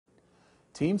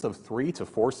Teams of 3 to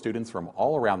 4 students from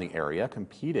all around the area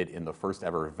competed in the first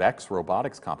ever Vex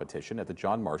Robotics Competition at the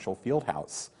John Marshall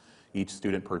Fieldhouse. Each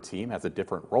student per team has a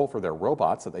different role for their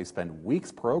robots that they spend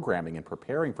weeks programming and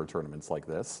preparing for tournaments like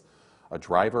this. A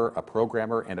driver, a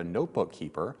programmer, and a notebook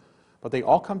keeper. But they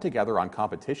all come together on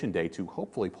competition day to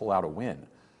hopefully pull out a win.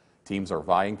 Teams are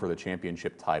vying for the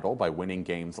championship title by winning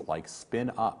games like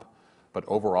Spin Up. But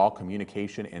overall,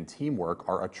 communication and teamwork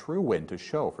are a true win to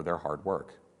show for their hard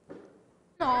work.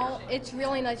 It's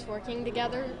really nice working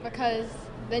together because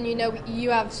then you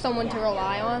have someone to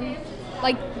rely on.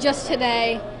 Like just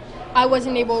today, I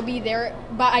wasn't able to be there,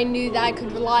 but I knew that I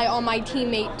could rely on my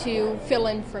teammate to fill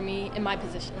in for me in my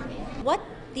position. What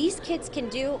these kids can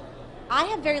do, I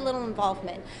have very little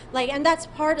involvement. And that's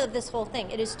part of this whole thing.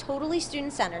 It is totally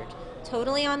student-centered,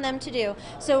 totally on them to do.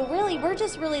 So really, we're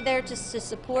just really there just to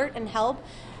support and help.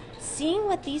 Seeing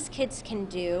what these kids can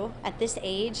do at this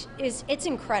age it's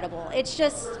incredible. It's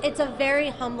a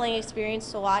very humbling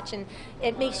experience to watch, and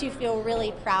it makes you feel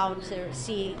really proud to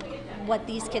see what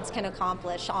these kids can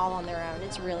accomplish all on their own.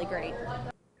 It's really great.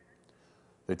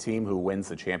 The team who wins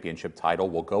the championship title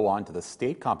will go on to the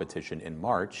state competition in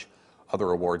March.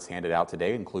 Other awards handed out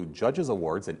today include Judges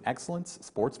Awards in Excellence,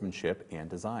 Sportsmanship, and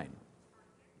Design.